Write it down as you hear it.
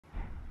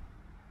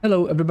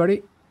Hello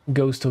everybody,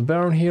 Ghost of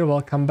Baron here,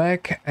 welcome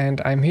back,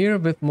 and I'm here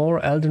with more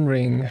Elden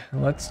Ring.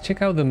 Let's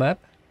check out the map.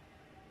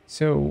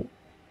 So,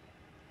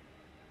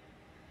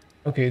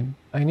 okay,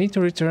 I need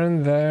to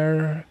return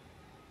there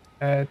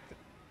at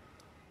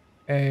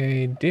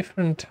a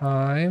different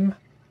time.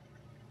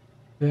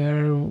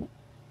 There,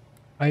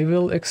 I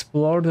will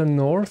explore the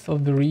north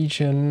of the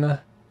region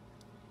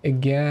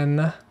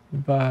again,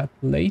 but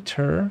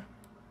later.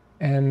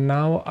 And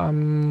now I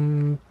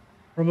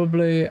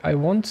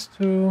want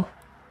to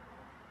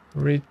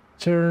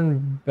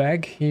return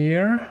back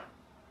here.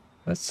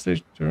 Let's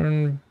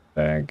return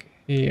back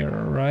here,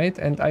 right?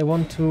 And I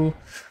want to...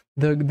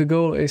 The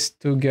goal is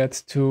to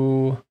get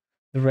to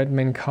the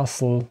Redmane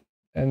castle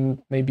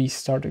and maybe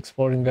start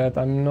exploring that.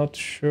 I'm not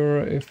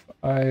sure if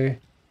I...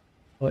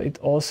 Well, it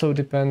also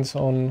depends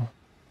on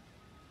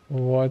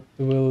what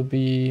will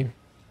be...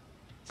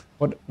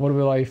 What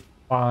will I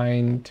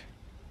find?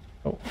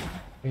 Oh,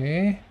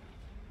 okay.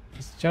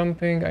 It's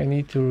jumping. I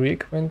need to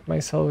reacquaint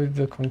myself with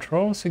the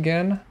controls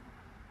again.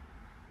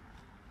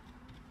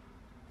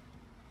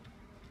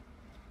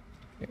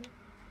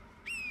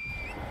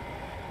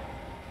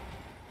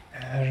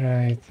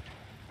 Alright.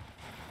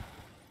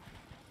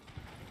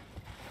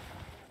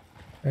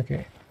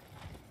 Okay.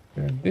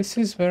 This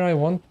is where I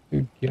want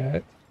to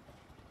get.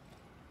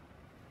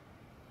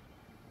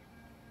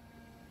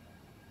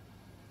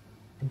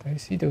 And I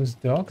see those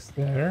dogs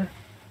there.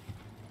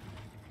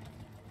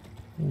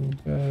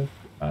 But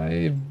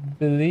I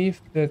believe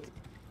that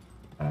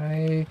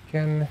I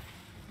can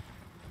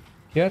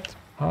get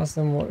past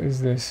them. What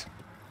is this?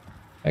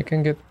 I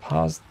can get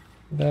past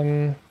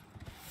them.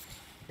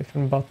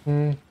 Different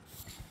button.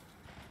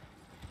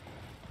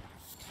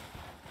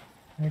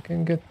 I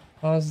can get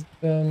past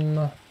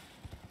them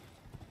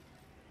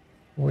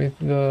with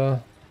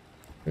the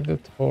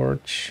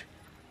torch.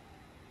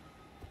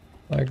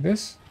 Like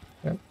this.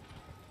 Yep.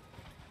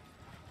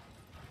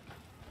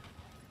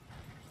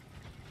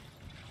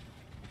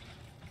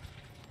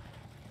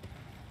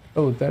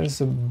 Oh, there's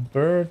a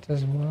bird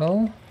as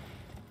well.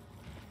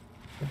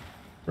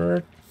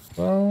 Bird,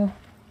 well.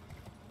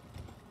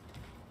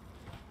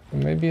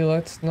 Maybe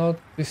let's not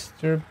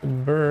disturb the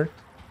bird.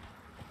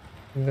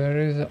 There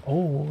is...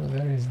 Oh,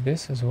 there is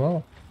this as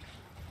well.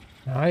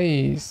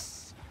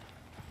 Nice.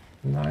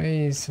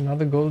 Nice.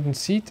 Another golden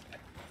seed.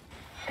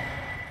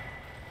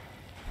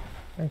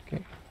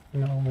 Okay.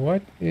 Now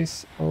what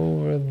is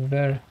over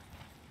there?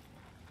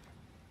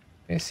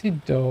 I see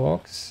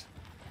dogs.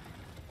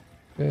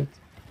 But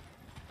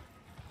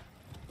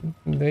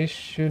they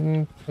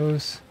shouldn't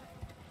pose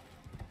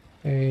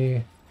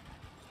a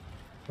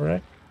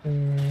threat to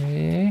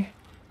me.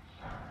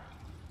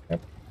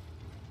 Yep.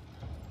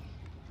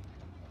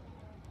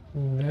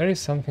 There is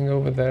something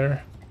over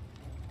there.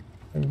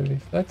 I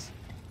believe. Let's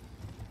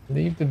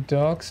leave the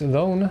dogs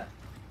alone.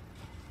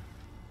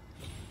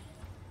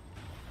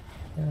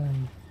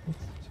 And let's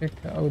check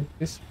out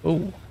this.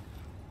 Oh,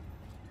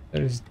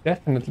 there is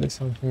definitely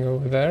something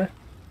over there.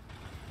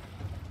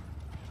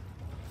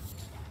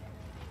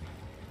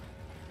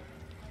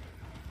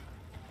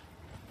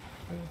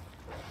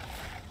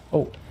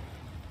 Oh.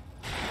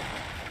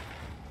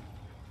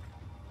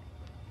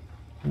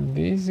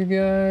 These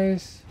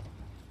guys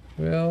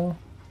will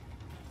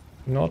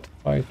not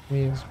fight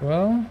me as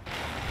well.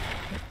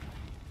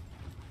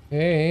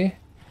 Okay.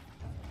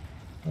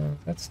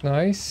 That's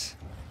nice.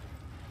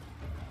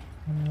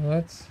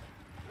 Let's...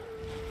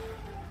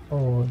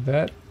 Oh,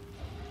 that...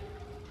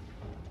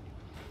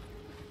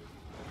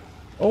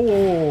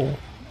 Oh!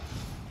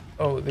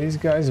 Oh, these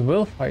guys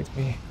will fight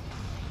me.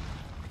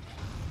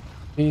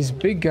 These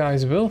big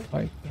guys will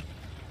fight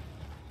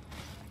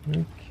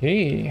me.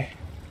 Okay.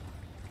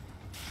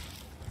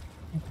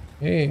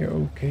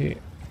 Okay.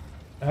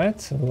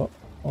 That's a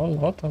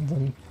lot of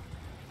them.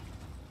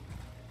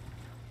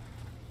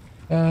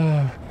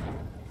 Okay,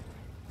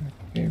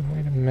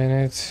 wait a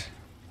minute.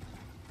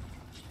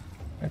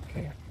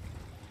 Okay.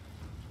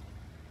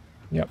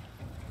 Yep.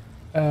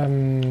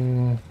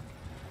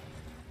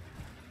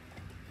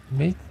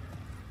 Meet.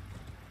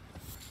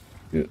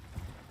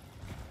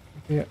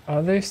 Okay,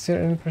 are they still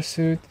in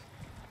pursuit?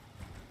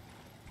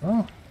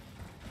 Oh.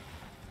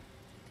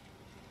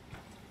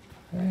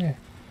 Hey.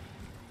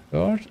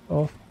 Sort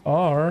of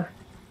are.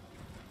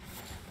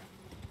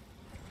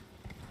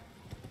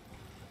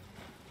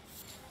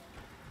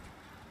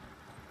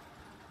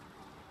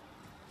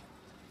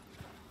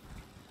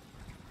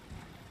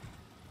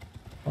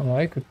 Well,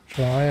 I could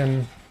try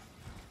and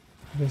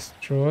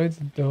destroy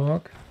the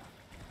dog.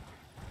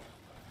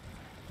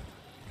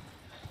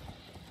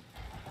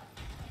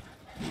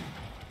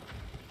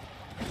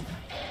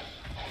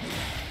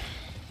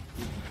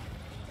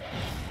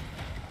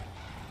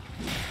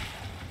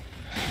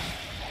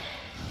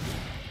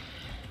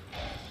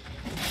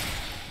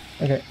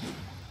 Okay,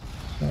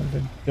 now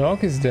the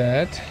dog is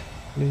dead,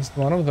 at least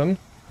one of them.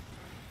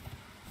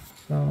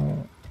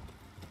 Now,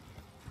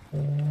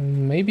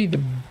 maybe the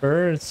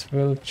birds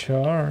will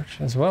charge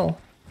as well.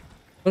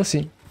 We'll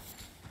see.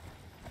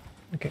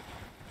 Okay.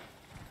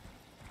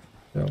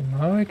 So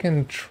now I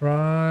can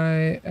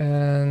try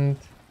and...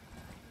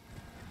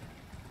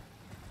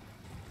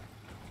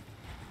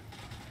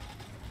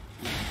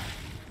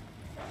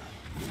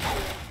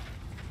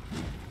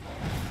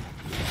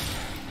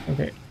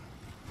 Okay,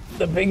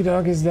 the big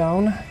dog is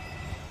down.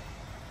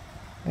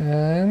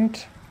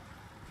 And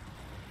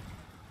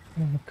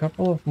a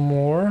couple of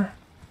more.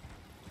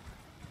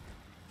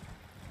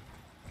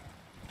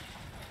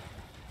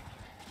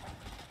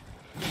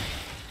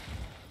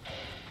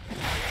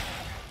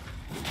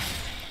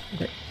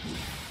 Okay.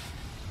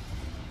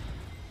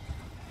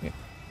 Okay.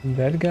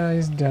 That guy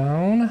is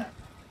down.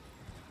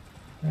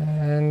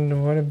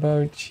 And what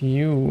about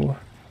you,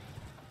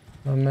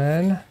 my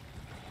man?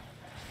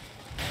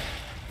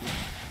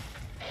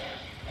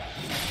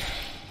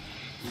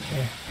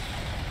 Okay.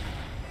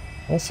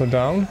 Also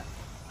down.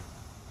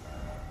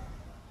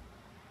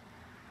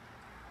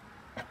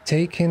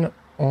 Taking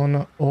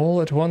on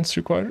all at once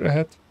required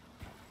ahead.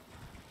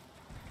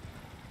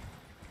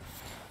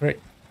 Great.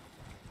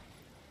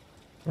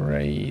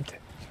 Great.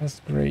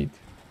 Just great.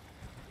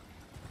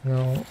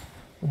 Now,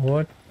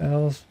 what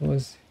else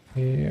was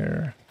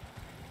here?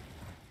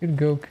 Could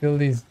go kill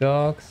these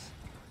dogs.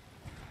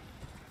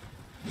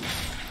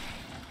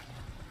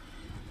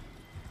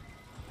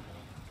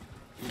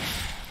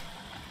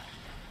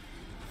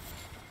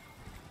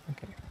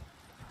 Okay.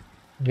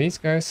 These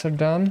guys are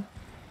done.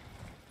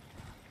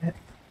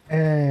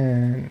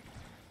 And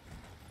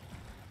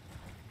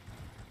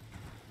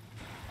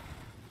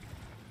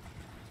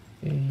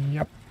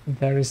yep,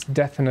 there is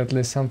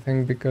definitely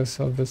something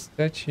because of the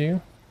statue.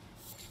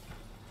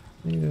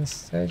 See the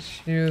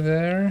statue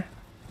there?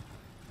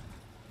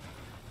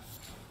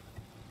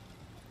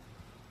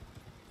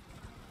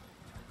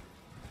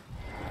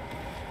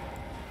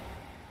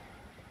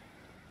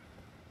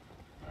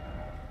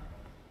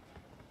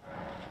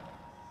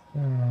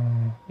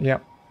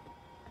 Yep.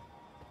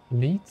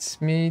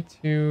 Leads me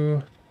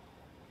to...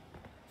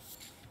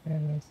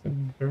 And that's a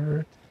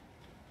bird.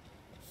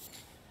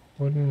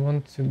 Wouldn't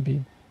want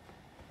to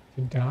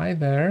die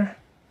there.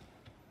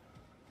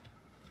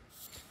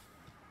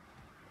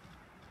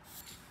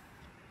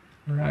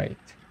 Right.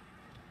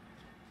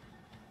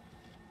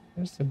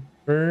 There's a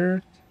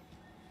bird.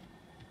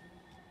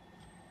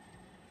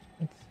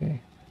 Let's see.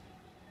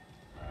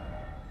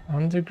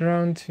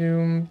 Underground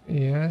tomb,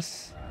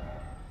 yes.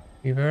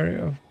 Beware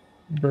of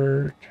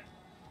bird.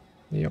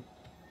 Yep.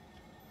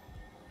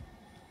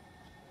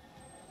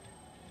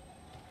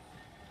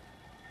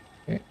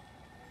 Okay.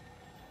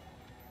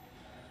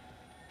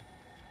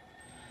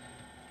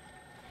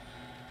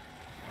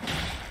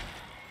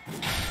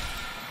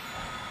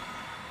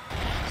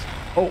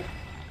 Oh.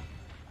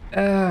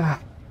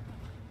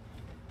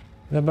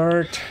 The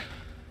bird.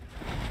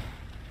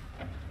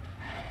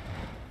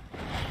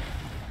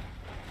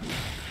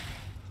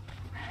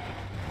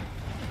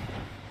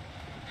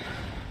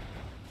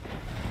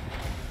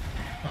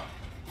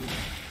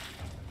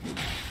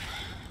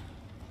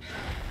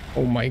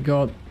 Oh my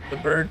god, the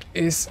bird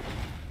is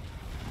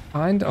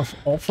kind of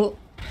awful.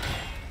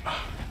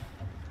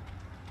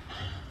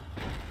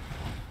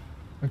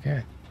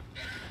 Okay.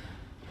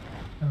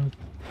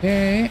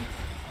 Okay.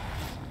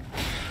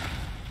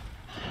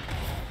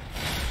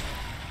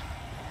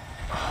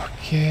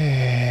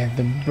 Okay,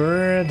 the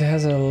bird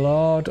has a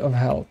lot of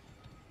health.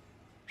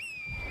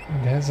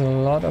 It has a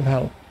lot of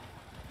health.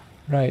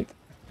 Right.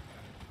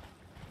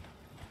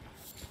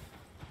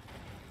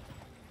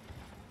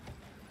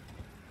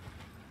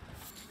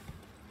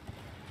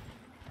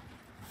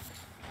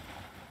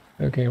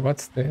 Okay,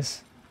 what's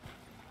this?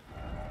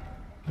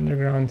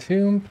 Underground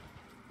tomb,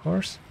 of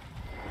course.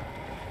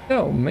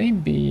 So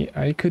maybe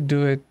I could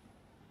do it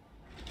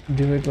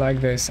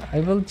like this. I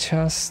will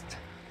just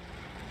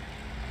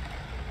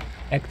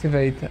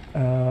activate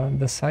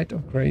the site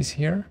of grace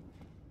here,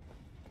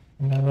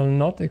 and I will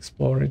not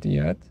explore it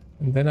yet,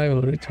 and then I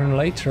will return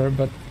later,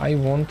 but I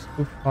want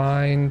to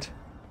find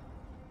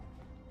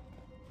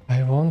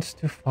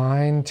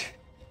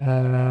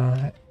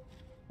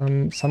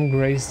some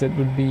grace that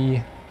would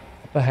be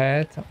up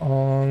ahead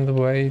on the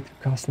way to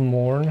Castle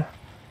Morn.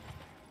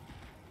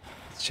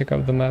 Let's check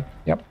out the map.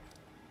 Yep.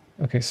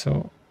 Okay,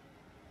 so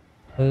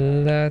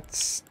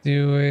let's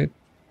do it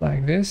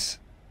like this.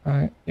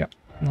 Yeah,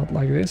 not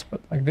like this,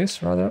 but like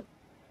this rather.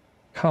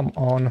 Come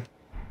on.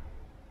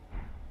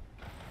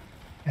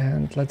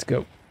 And let's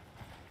go.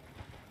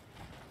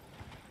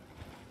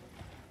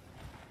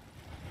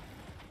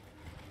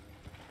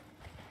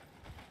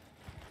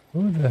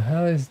 Who the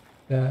hell is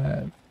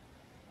that?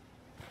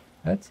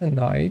 That's a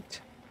knight.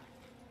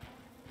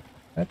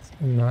 That's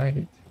a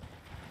knight.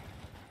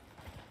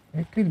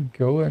 I could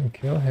go and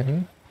kill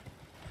him,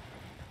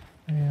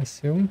 I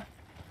assume.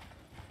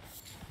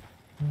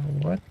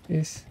 What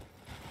is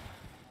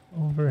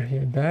over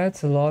here?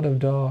 That's a lot of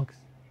dogs.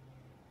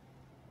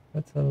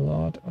 That's a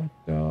lot of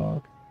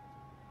dogs.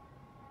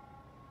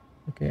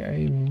 Okay,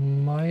 I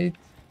might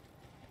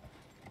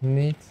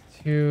need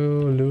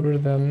to lure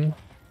them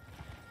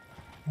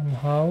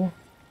somehow.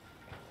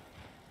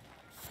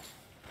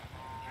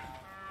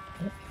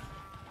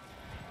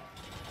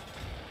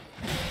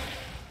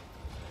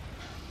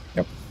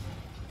 Yep.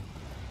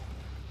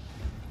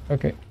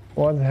 Okay,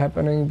 what's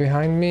happening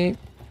behind me?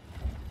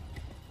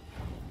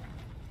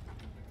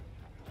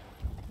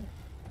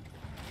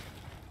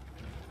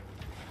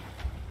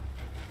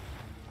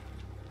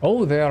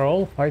 Oh, they are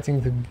all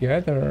fighting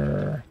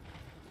together.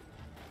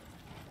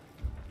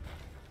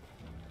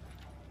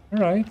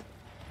 Alright.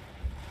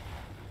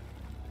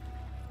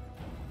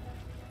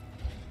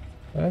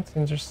 That's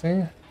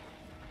interesting.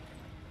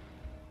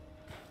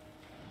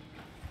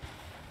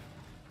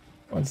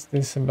 What's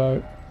this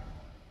about?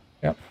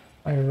 Yep,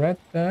 I read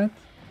that.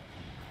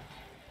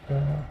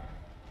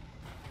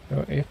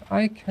 So if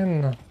I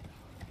can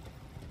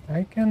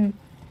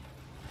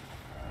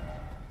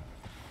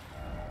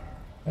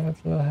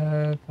battle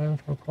ahead, time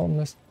for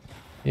calmness.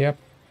 Yep,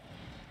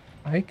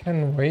 I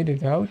can wait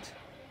it out.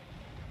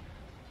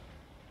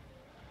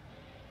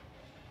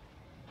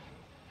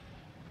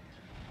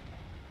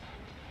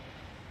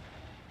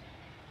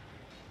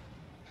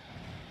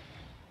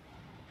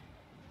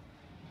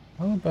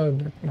 How about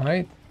that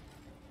knight?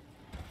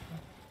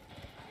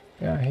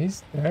 Yeah,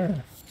 he's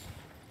there.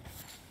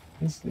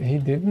 He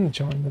didn't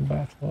join the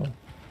battle.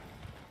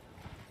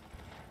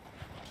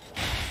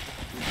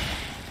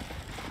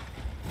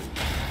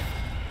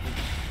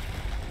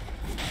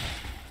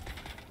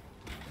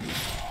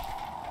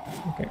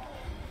 Okay.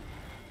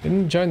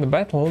 Didn't join the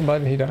battle,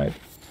 but he died.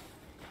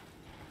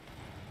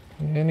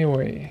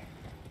 Anyway.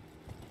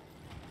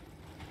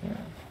 Yeah.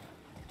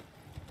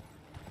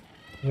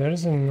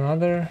 There's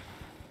another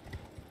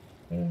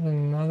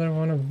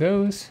one of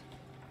those.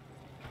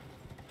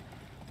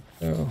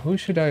 So who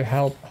should I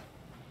help?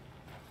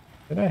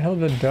 Did I help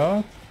the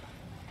dog?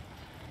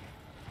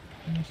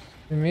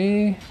 To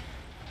me.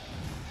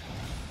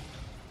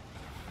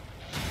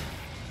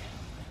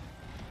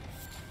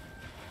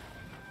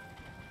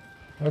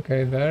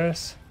 Okay,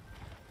 there's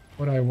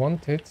what I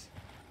wanted.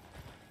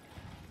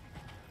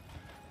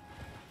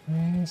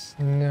 Yes,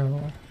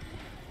 no.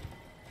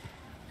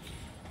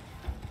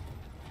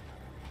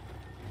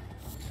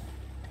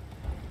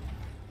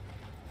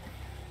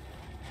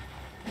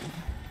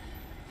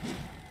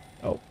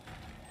 Oh.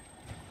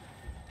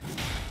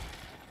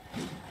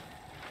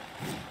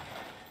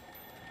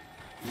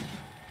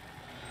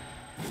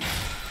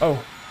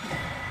 Oh.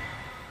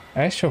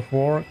 Ash of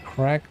War,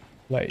 crack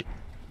plate.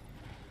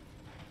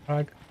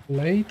 Crack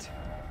plate.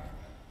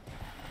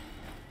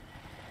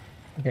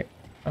 Okay,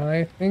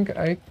 I think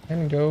I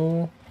can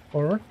go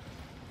forward.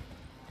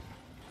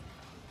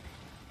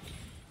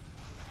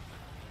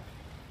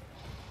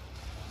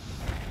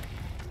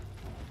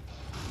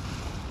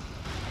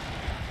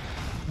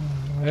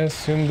 I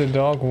assume the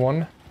dog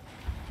won.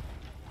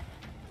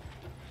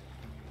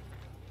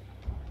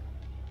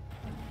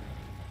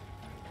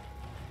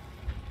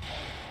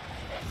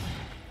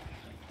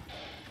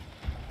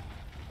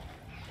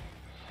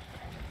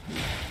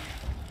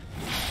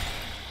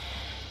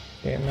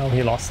 Okay, now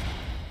he lost.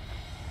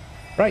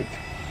 Right,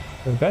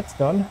 so that's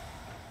done.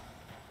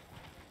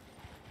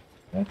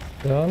 That's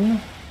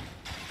done.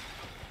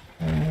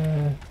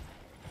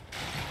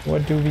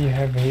 What do we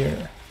have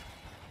here?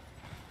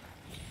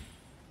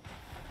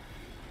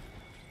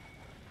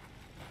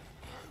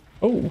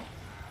 Oh.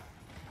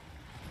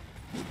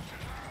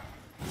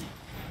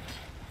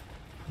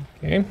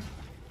 Okay.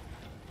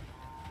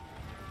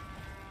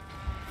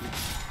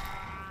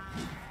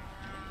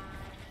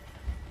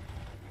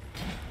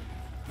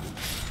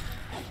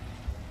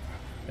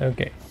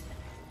 Okay.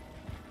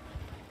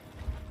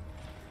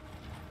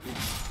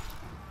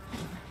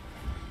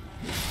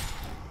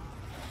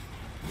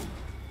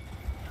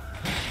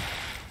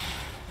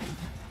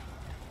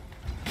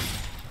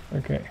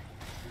 Okay.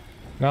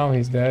 Now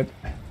he's dead.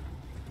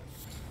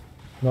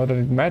 Not that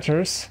it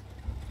matters,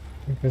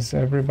 because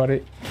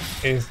everybody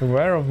is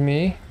aware of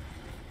me.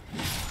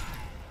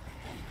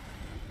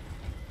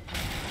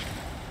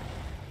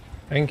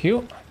 Thank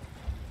you.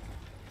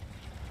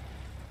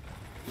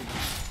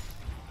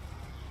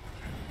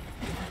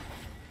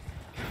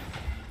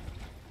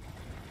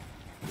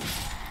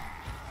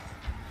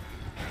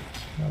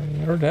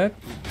 You're dead.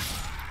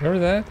 You're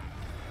dead.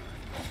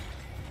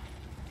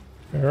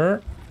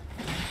 You're.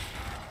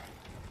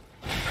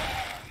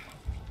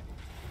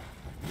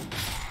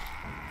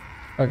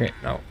 Okay,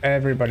 now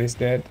everybody's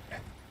dead.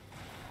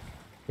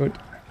 Good.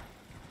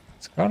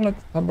 Scarlet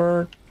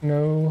Hubbard,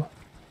 no.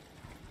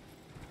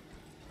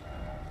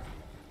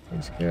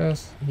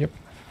 Chaos, yep.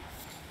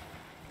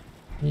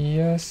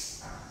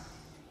 Yes.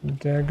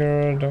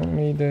 Dagger, don't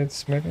need it.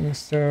 Smithing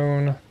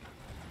stone,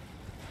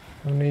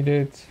 don't need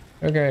it.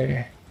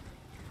 Okay.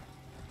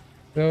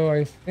 So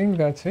I think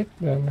that's it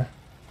then.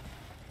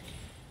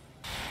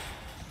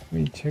 Let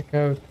me check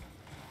out.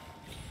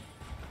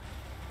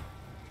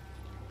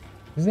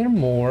 Is there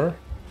more?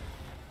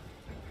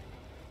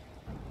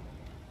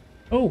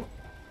 Oh!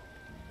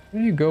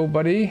 There you go,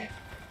 buddy.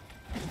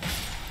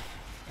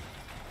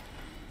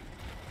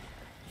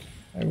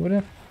 I would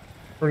have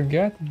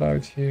forgot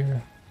about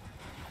you.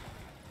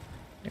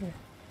 Okay.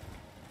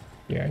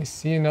 Yeah, I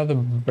see another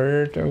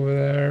bird over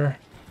there.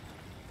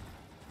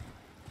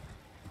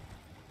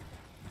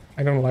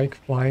 I don't like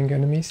flying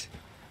enemies.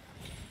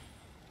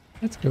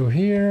 Let's go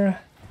here.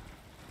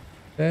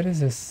 There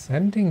is a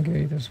sending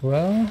gate as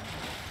well.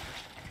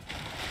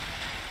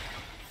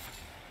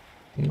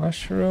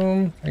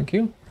 Mushroom, thank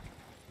you.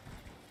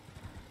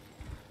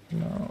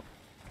 No.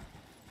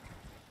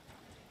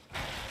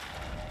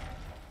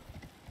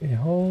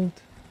 Behold,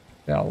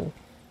 Dell.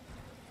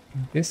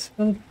 This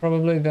will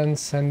probably then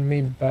send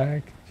me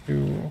back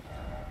to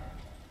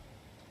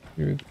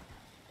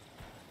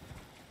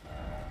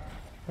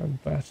a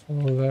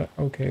battle there.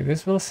 Okay,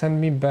 this will send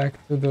me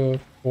back to the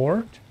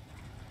fort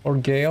or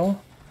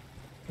Gale,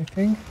 I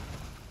think.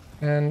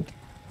 And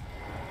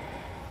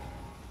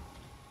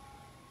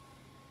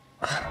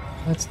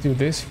let's do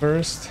this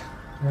first.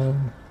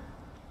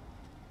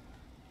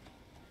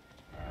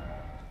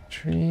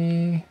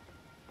 Tree.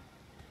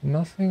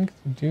 Nothing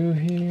to do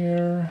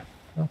here.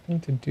 Nothing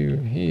to do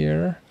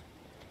here.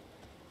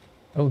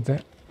 Oh,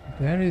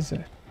 there is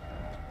a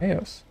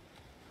chaos.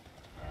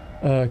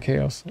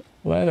 Chaos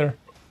ladder.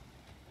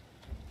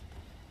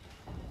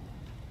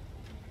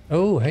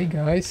 Oh, hey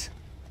guys.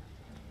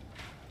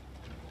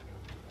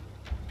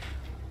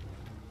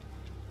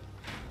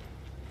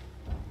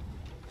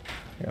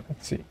 Yeah,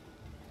 let's see.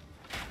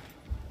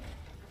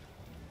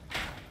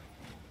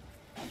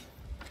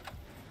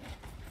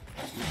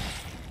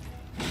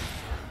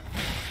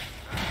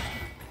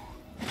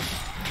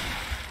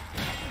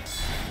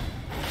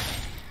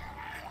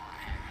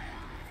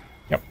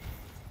 Yep.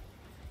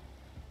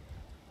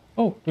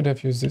 Oh, could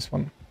have used this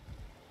one.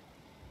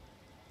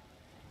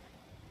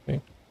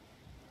 Okay.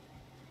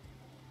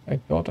 I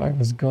thought I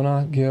was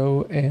gonna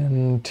go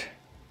and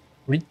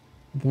read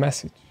the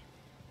message.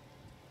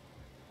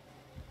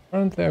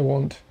 Apparently I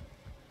won't.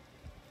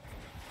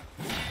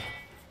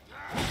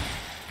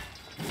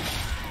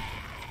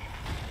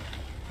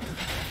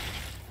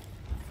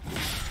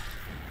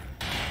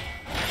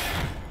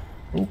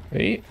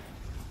 Okay.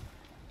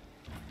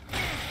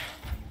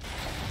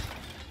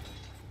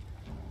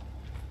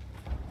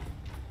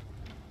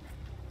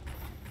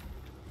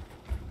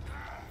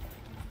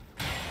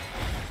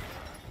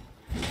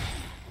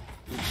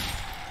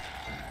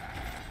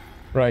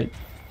 Right.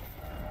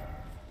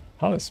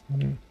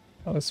 Talisman.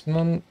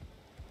 Talisman.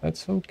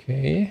 That's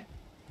okay.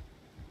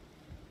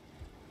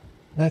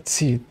 Let's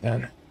see it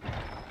then.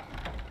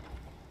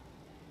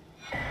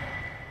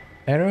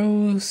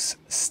 Arrows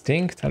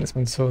sting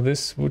talisman. So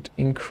this would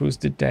increase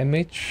the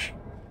damage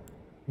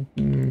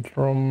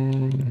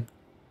from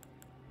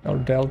or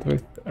dealt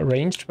with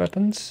ranged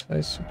weapons,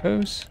 I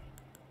suppose.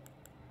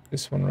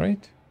 This one,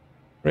 right?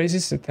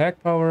 Raises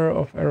attack power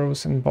of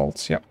arrows and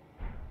bolts. Yeah.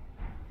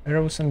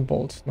 Arrows and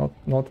bolts,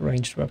 not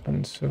ranged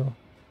weapons. So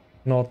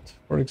not,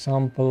 for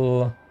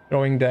example,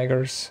 throwing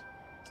daggers,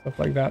 stuff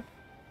like that.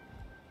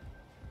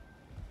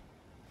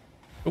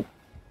 Oh.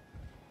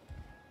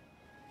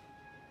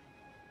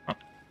 Oh.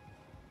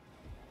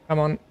 Come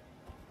on.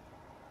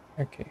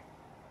 Okay.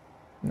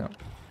 No.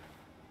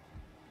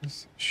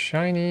 It's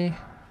shiny.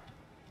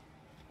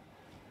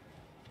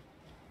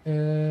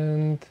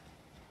 And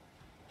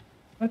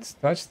let's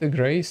touch the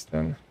grace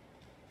then.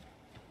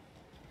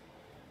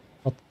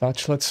 Not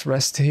touch, let's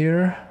rest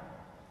here.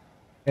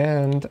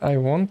 And I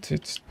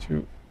wanted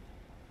to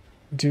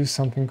do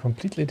something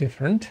completely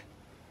different.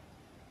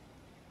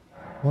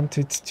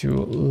 Wanted to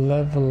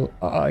level...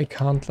 I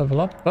can't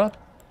level up, but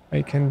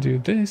I can do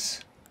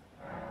this.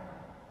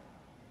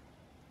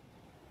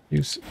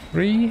 Use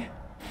 3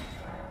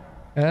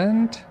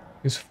 and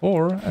use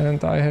 4,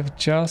 and I have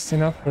just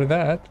enough for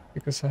that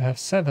because I have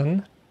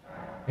 7.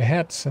 I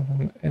had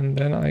 7, and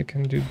then I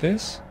can do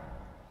this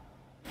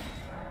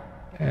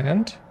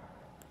and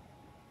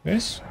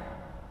this,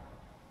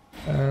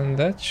 and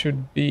that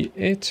should be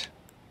it,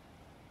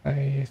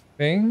 I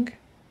think.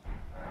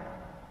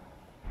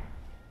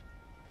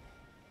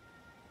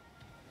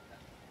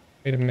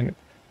 Wait a minute.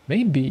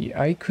 Maybe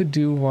I could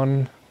do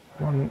one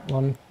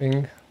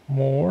thing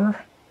more,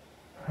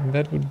 and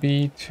that would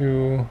be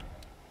to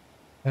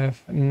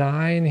have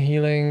 9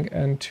 healing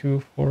and 2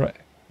 for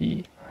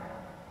FP.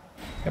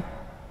 Yep.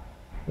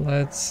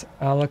 Let's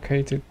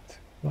allocate it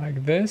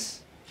like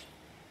this.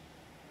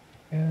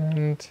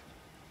 And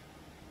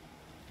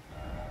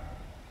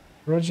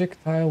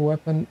projectile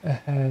weapon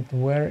ahead.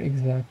 Where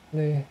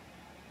exactly?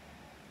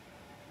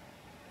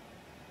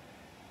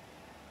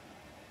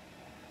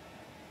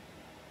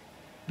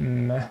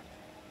 Meh.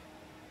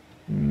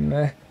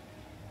 Meh.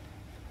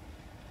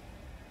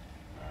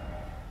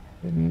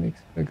 Didn't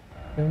expect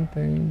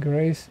jumping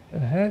grace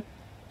ahead.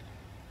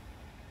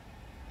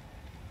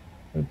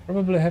 We'll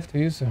probably have to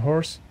use a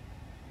horse.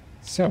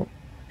 So,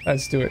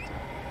 let's do it.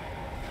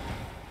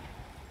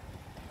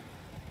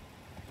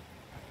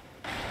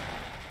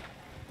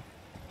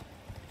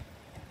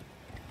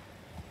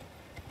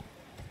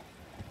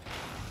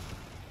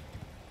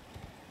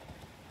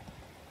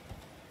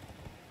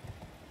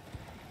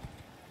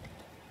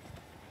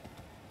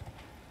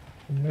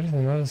 There's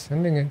another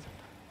sending it,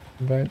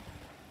 but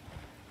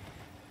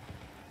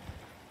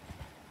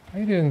I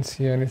didn't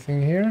see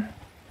anything here.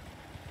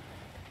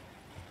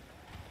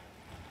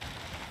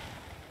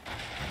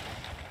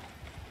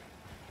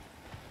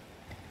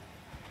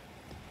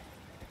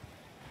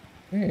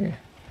 Okay.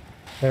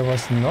 There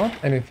was not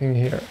anything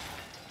here.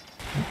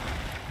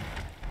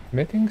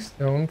 Meeting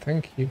stone,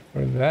 thank you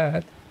for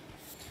that.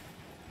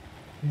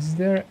 Is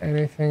there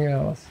anything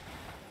else?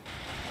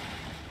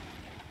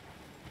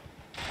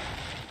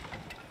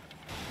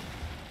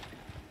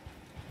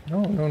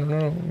 No, no,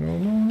 no, no, no,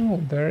 no,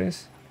 no.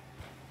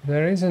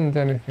 There isn't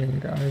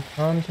anything. I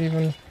can't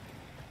even.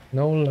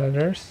 No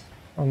letters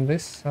on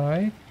this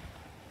side.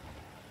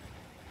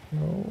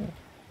 No.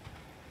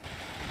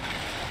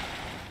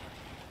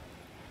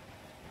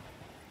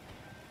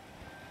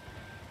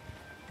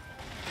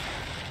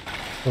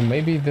 So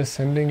maybe the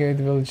sending gate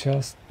will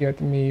just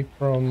get me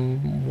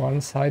from one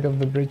side of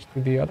the bridge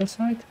to the other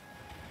side?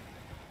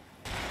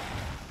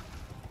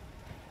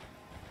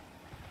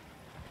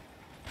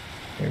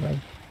 Okay, but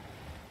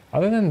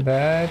other than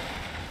that,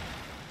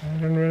 I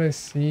don't really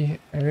see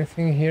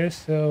anything here,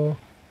 so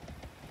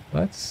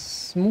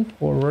let's move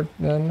forward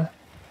then.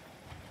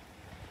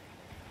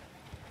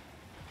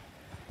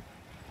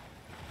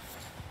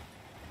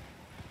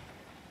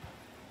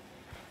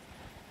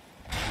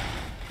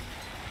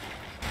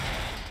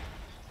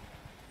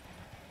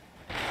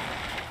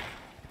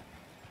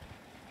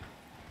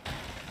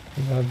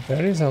 But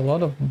there is a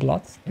lot of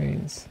blood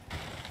stains.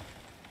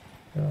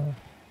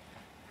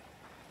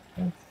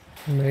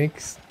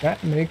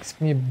 That makes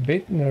me a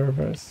bit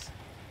nervous.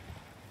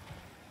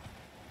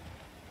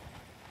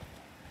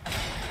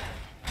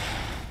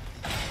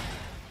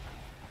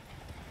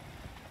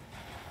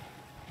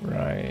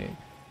 Right.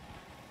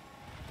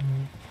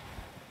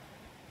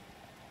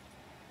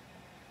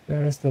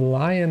 There's the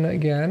lion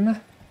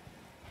again.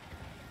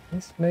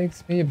 This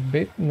makes me a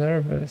bit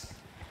nervous.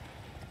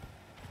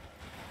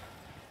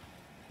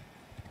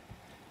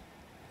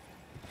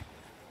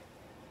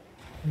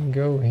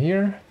 Go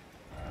here.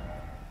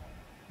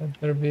 Let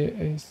there be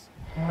a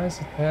surprise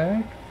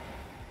attack.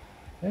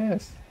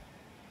 Yes.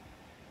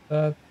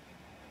 But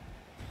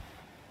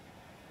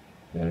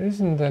there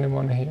isn't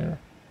anyone here.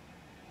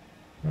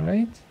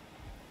 Right?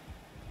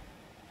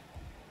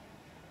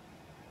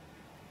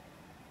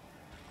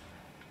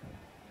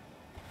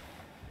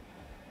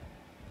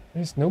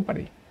 There's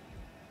nobody.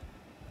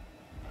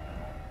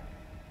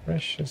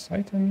 Precious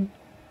item.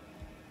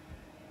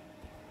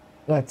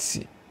 Let's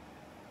see.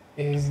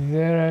 Is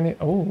there any...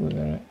 Oh,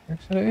 there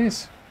actually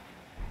is.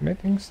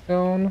 Meeting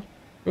stone.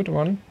 Good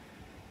one.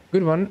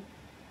 Good one.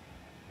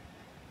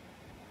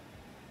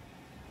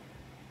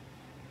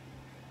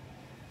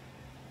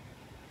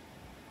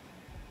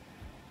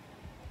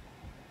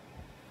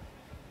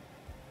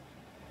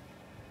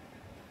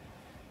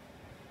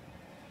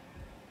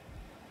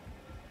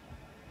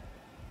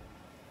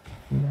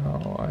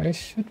 Now, I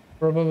should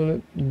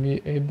probably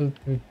be able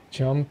to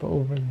jump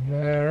over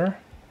there.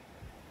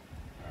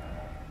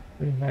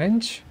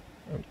 Revenge?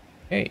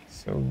 Okay,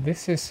 so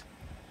this is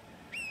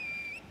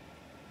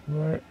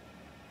where...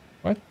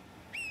 What?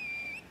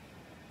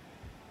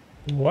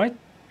 What?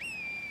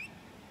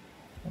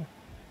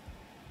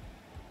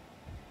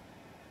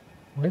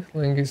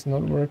 Whistling is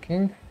not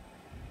working.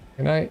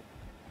 Can I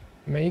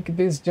make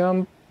this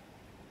jump?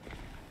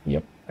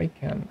 Yep, I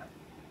can.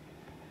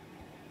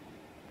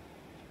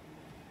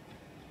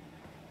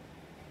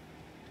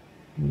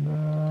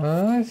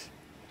 But...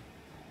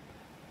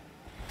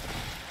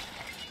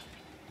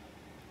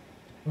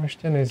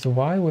 Question is,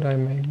 why would I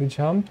make the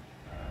jump?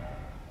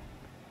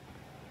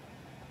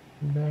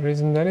 There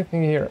isn't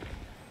anything here.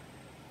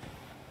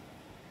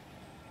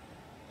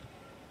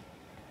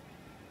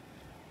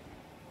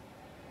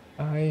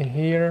 I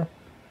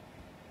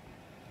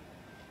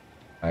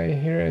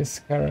hear a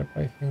scarab,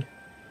 I think.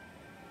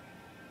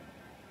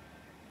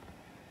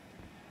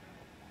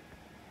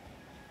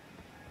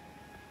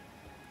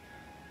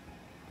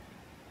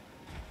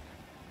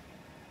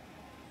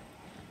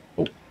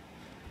 Oh,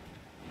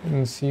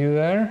 didn't see you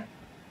there.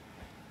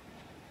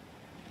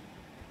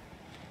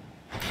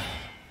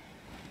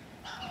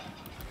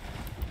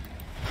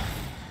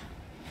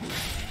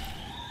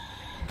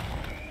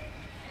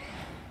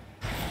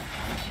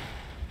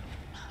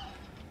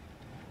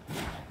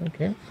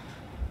 Okay.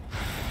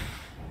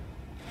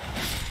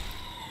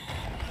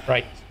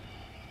 Right.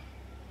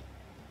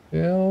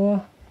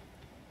 Still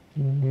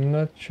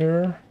not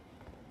sure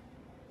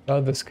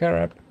about the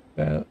scarab.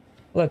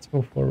 Let's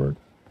move forward.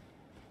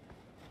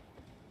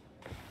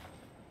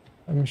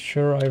 I'm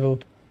sure I will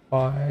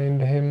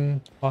find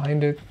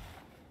it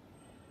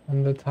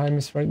when the time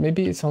is right.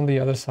 Maybe it's on the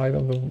other side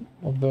of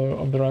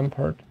the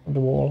rampart, of the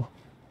wall.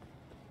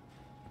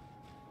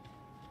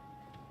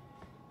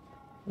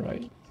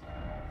 Right.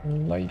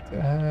 Light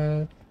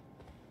ahead.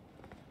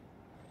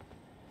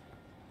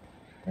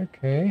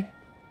 Okay.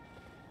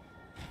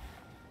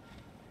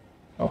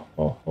 Oh,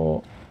 oh,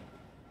 oh.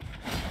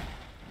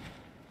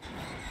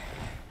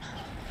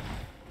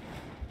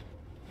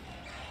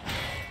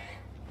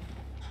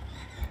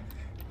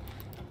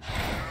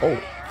 Oh.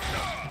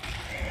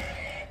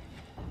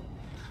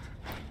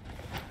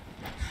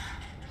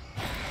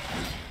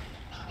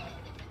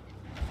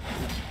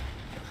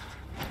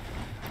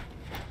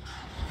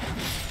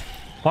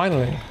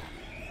 Finally.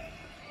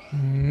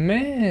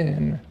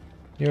 Man.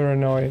 You're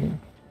annoying.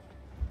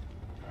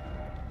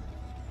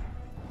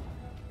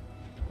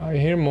 I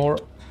hear more.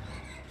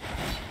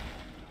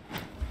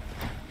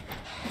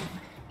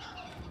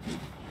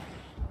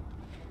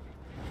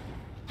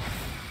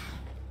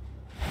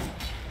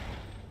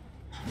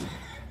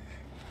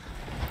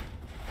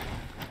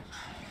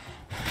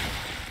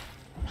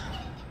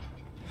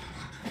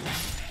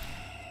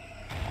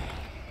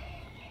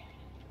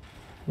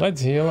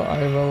 Let's heal.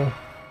 I will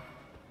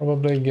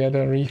probably get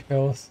a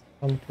refill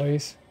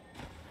someplace.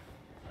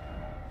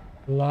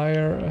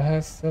 Liar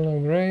has still no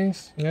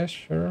grace. Yes,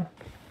 sure.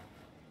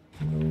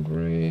 No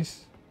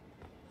grace.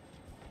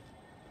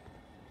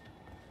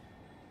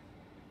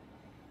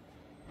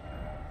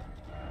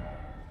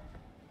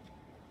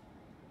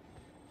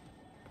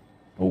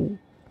 Oh,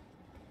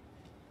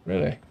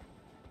 really?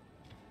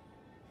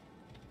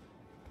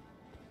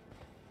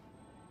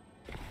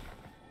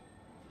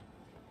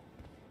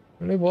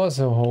 Really was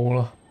a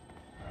hole.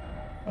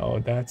 Oh,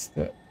 that's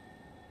the.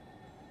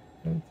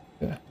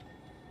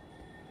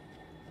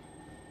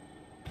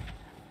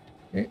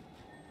 Okay.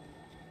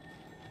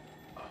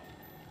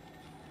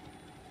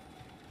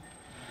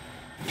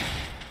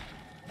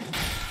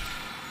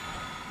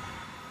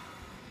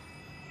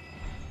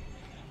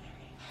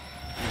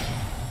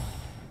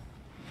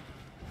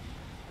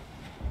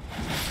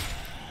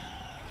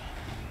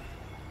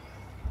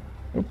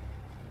 Oop.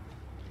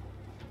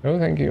 No,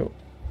 thank you.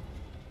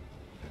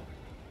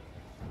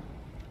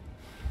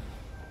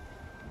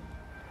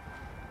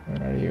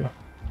 Where are you?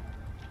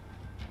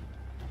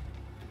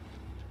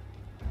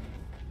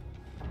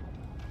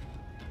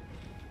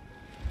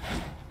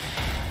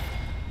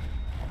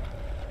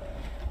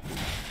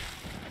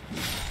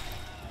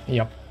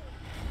 Yep.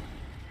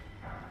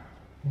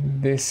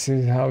 This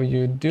is how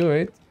you do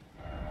it.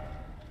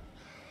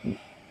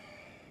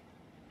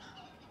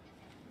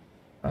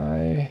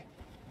 Oh.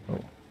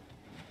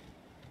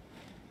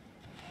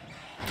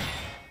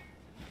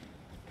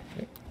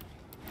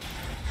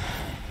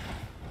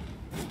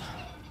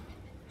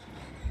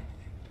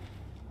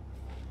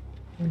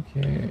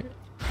 Okay.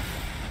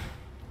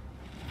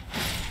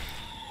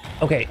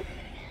 Okay.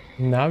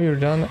 Now you're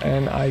done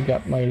and I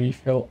got my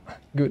refill.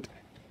 Good.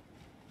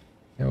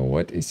 Now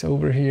what is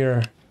over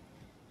here?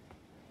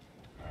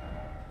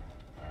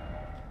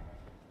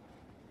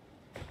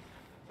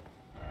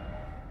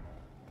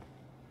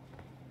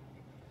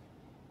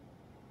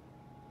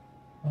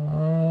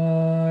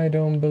 I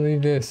don't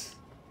believe this.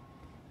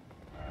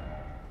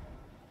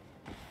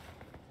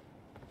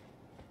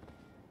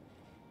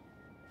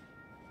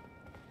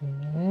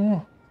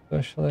 No,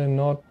 especially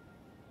not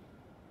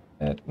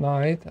at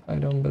night. I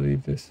don't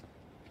believe this.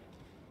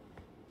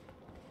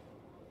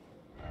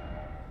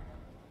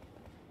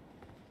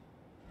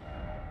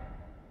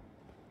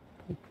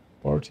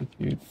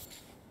 Fortitude.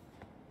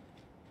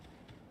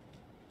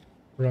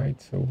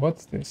 Right, so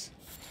what's this?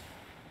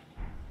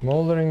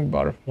 Smoldering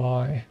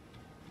butterfly.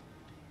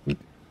 Good.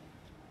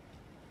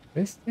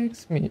 This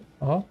takes me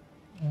up,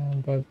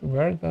 but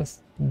where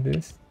does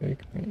this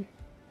take me?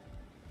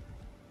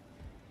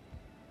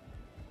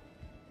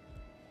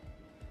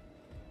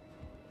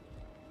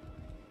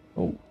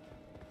 Oh,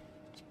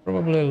 it's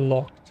probably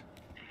locked.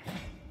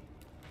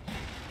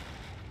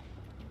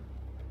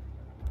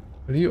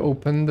 Will you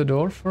open the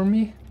door for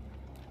me?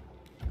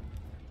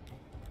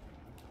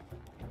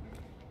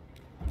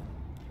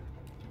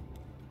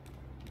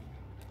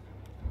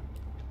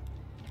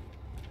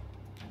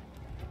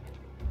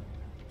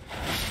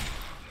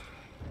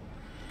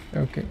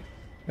 Okay,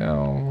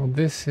 now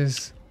this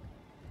is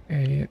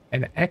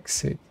an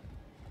exit.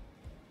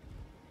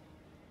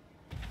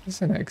 This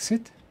is an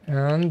exit,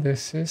 and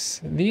this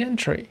is the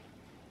entry.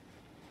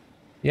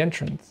 The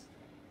entrance.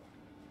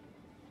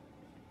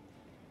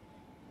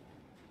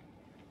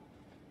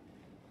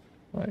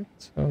 Right,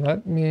 so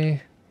let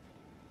me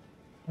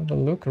have a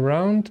look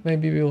around.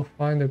 Maybe we'll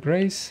find a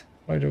grace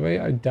right away.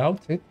 I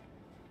doubt it.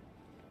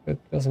 But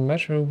doesn't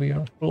matter, we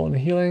are full on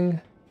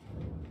healing.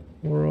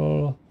 We're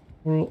all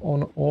full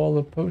on all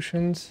the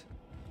potions.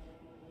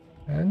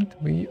 And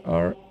we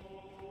are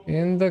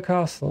in the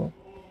castle.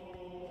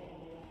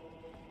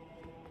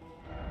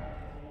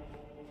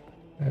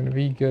 And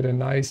we get a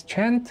nice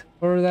chant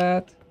for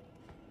that.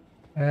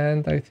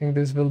 And I think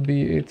this will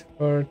be it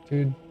for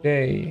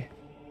today.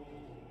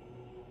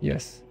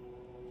 Yes,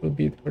 will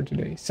be it for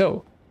today.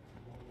 So,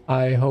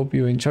 I hope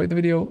you enjoyed the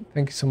video.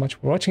 Thank you so much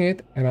for watching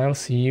it, and I'll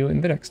see you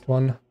in the next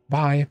one.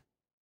 Bye!